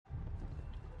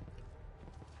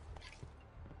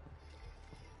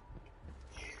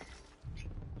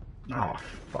Oh,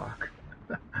 fuck.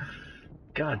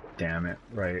 God damn it.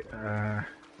 Right, I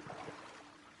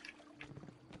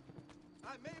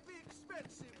may be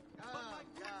expensive, but my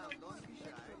Don't be shy.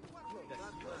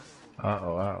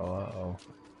 uh-oh, uh-oh, uh-oh.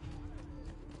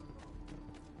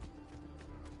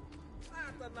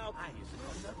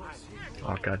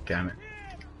 Oh, god damn it.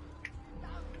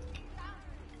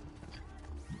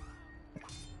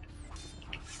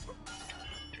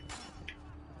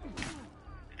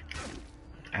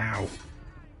 Ow.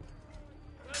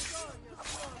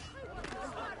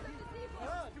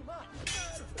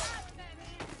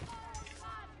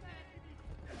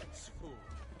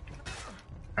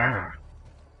 Ah.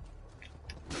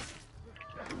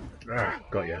 Ah,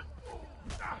 got ya.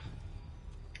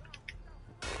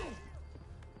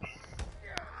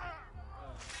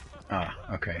 Ah,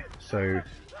 okay. So...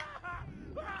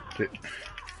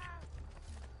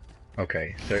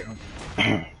 Okay, so...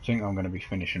 I think I'm going to be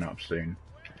finishing up soon.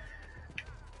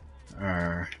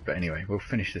 But anyway, we'll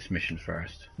finish this mission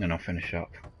first, then I'll finish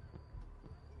up.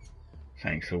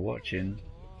 Thanks for watching.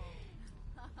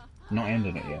 Not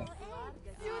ending it yet.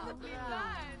 You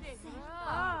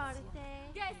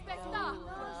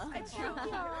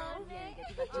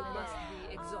must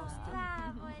be exhausted.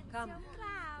 Come,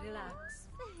 relax.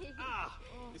 Ah,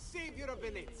 the savior of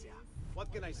Venezia.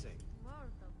 What can I say?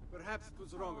 Perhaps it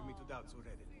was wrong of me to doubt so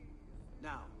readily.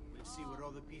 Now, we'll see where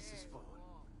all the pieces fall.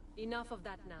 Enough of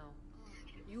that now.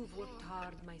 You've worked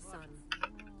hard, my son.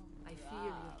 I feel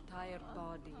your tired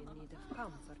body in need of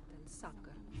comfort and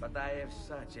succor. But I have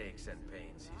such aches and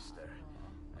pains, sister.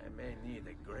 I may need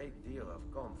a great deal of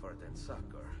comfort and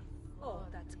succor. Oh,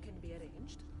 that can be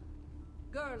arranged.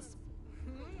 Girls.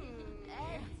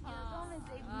 Come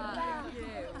sei bravo!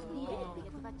 Diretti che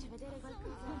ti faccio vedere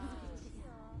qualcosa.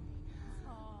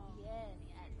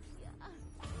 Vieni, Ezio.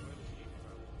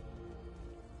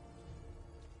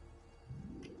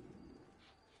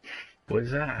 What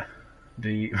is that?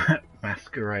 The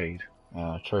Masquerade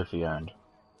trophy earned.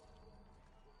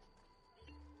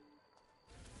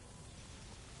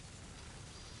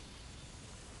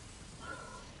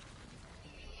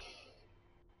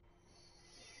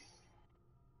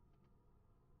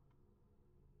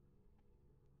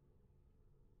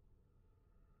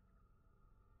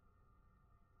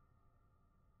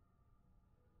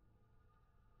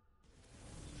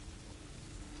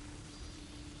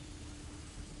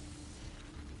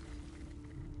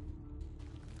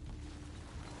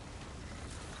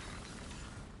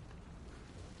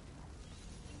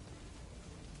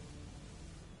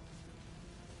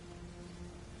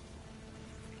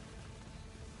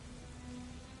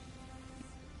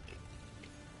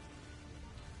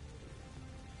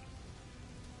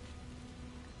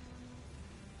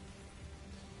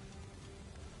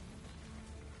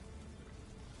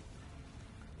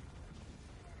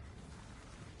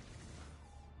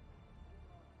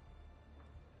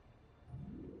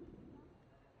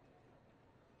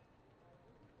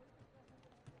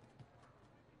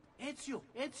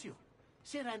 Ezio,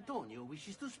 Ser Antonio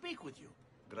wishes to speak with you.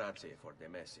 Grazie for the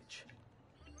message.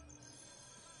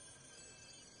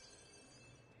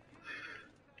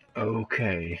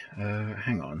 Okay,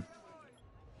 hang on.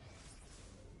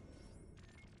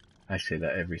 I say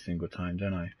that every single time,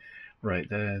 don't I? Right,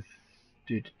 there's...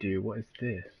 what is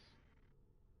this?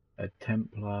 A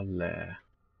Templar lair.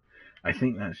 I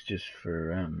think that's just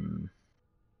for,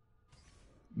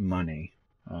 money,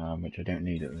 which I don't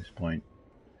need at this point.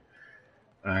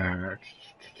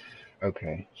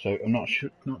 Okay, so I'm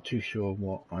not too sure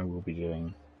what I will be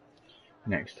doing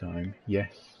next time.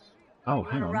 Yes. Oh,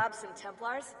 hang on. You wanna rob some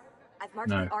Templars? I've marked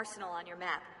the arsenal on your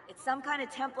map. It's some kind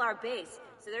of Templar base,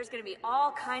 so there's gonna be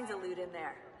all kinds of loot in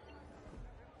there.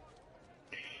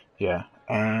 Yeah.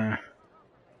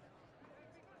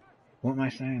 What am I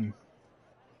saying?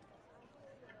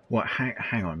 What?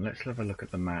 Hang on. Let's have a look at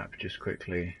the map just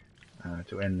quickly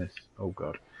to end this. Oh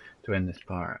God, to end this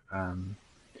part.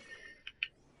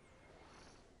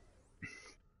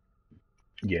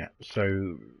 Yeah.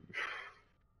 So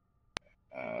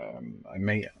I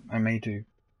may do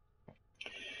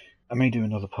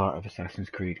another part of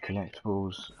Assassin's Creed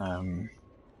Collectibles.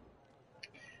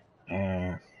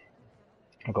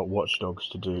 I've got Watch Dogs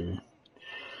to do,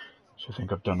 so I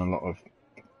think I've done a lot of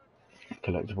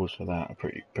collectibles for that. I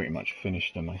pretty much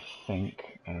finished them, I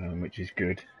think, which is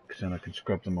good because then I can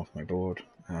scrub them off my board.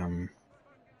 Then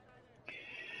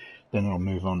I'll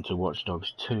move on to Watch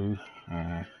Dogs 2.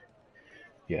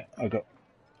 Yeah,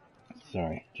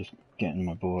 sorry, just getting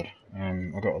my board.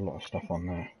 I got a lot of stuff on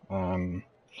there.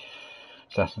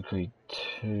 Assassin's Creed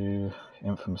 2,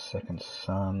 Infamous Second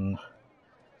Son,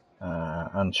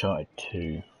 Uncharted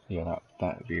 2. Yeah,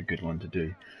 that would be a good one to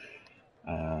do.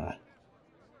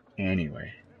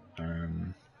 Anyway,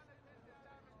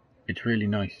 it's really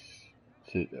nice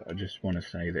I just want to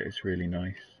say that it's really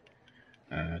nice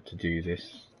to do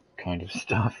this kind of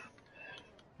stuff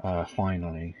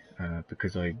finally,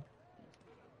 because I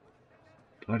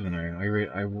don't know,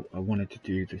 I wanted to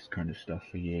do this kind of stuff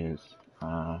for years,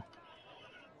 and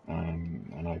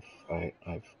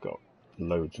I've got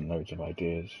loads and loads of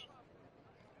ideas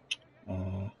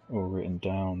all written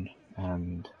down,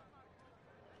 and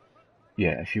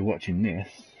yeah, if you're watching this,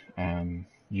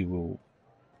 you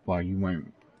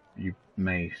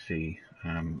may see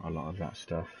a lot of that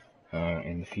stuff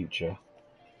in the future,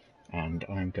 and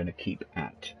I'm going to keep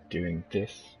at doing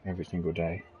this every single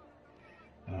day.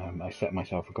 I set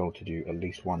myself a goal to do at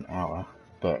least 1 hour,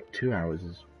 but 2 hours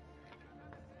is,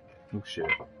 oh shit,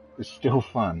 it's still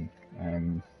fun.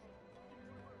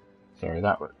 Sorry,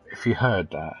 if you heard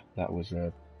that, that was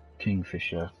a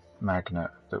Kingfisher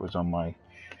magnet that was on my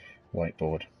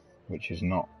whiteboard, which is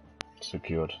not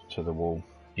secured to the wall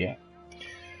yet.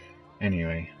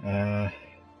 Anyway,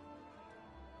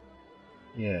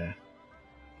 yeah,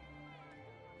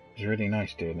 it's really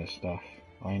nice doing this stuff.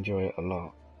 I enjoy it a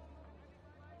lot.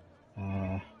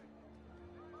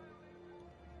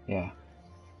 Yeah.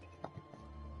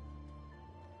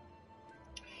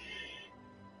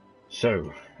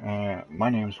 So, my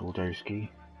name's Waldowski,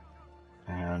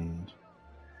 and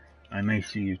I may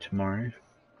see you tomorrow.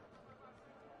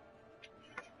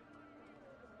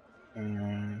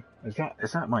 Is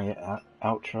that my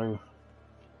outro?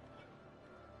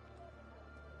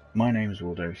 My name's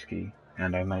Waldowski,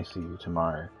 and I may see you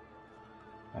tomorrow.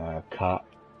 Cut.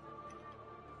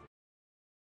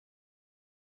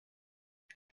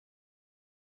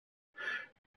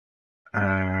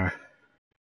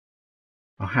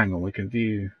 Oh, hang on, we can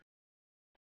view.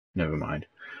 Never mind.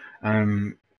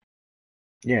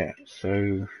 Yeah,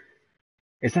 so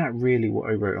is that really what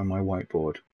I wrote on my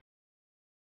whiteboard?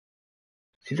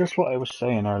 See, that's what I was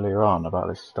saying earlier on about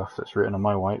this stuff that's written on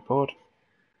my whiteboard.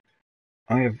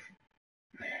 I have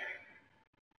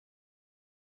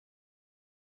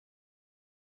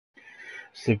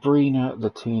Sabrina the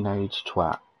Teenage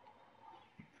Twat.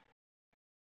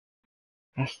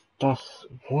 That's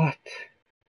what?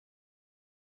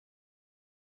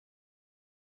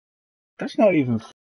 That's not even